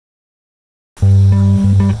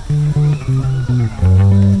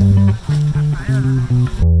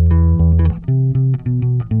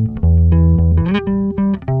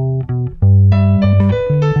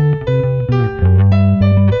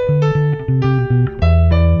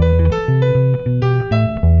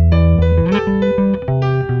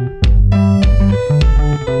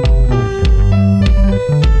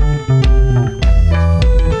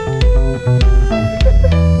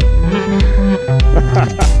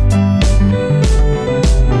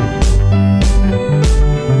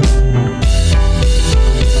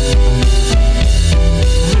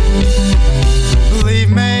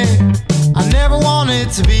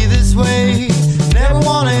To be this way, never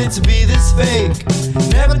wanted to be this fake.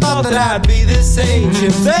 Never thought that I'd be this age.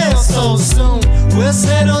 It fell so soon. We'll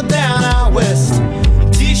settle down out west.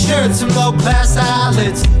 T-shirts and low-class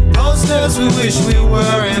eyelids, posters we wish we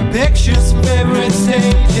were, and pictures from favorite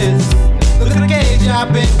stages. Look at the cage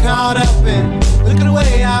I've been caught up in. Look at the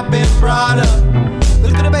way I've been brought up.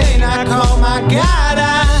 Look at the pain I call my God.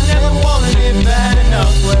 I never wanted it bad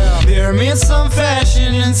enough. Well, bury me in some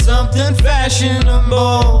fashion and something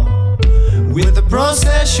fashionable. With a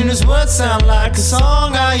procession, his words sound like a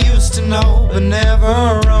song I used to know but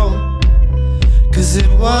never wrote. Cause it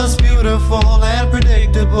was beautiful and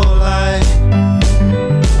predictable like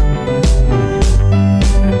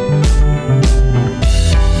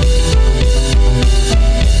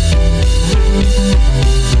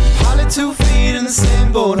Holly 2 feet in the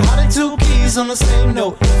same boat, Holly 2 keys on the same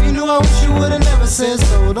note. If you knew I wish you would've never said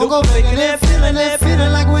so. Don't go faking it, feeling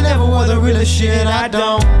like we never were the realest shit. I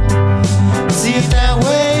don't see it that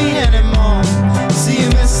way anymore, see a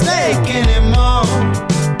mistake anymore.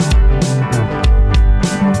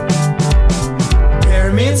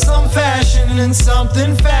 Bury me in some fashion and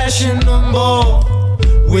something fashionable,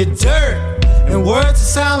 with dirt and words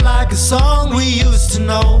that sound like a song we used to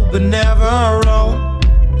know but never wrote.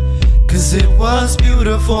 Cause it was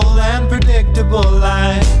beautiful and predictable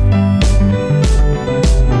like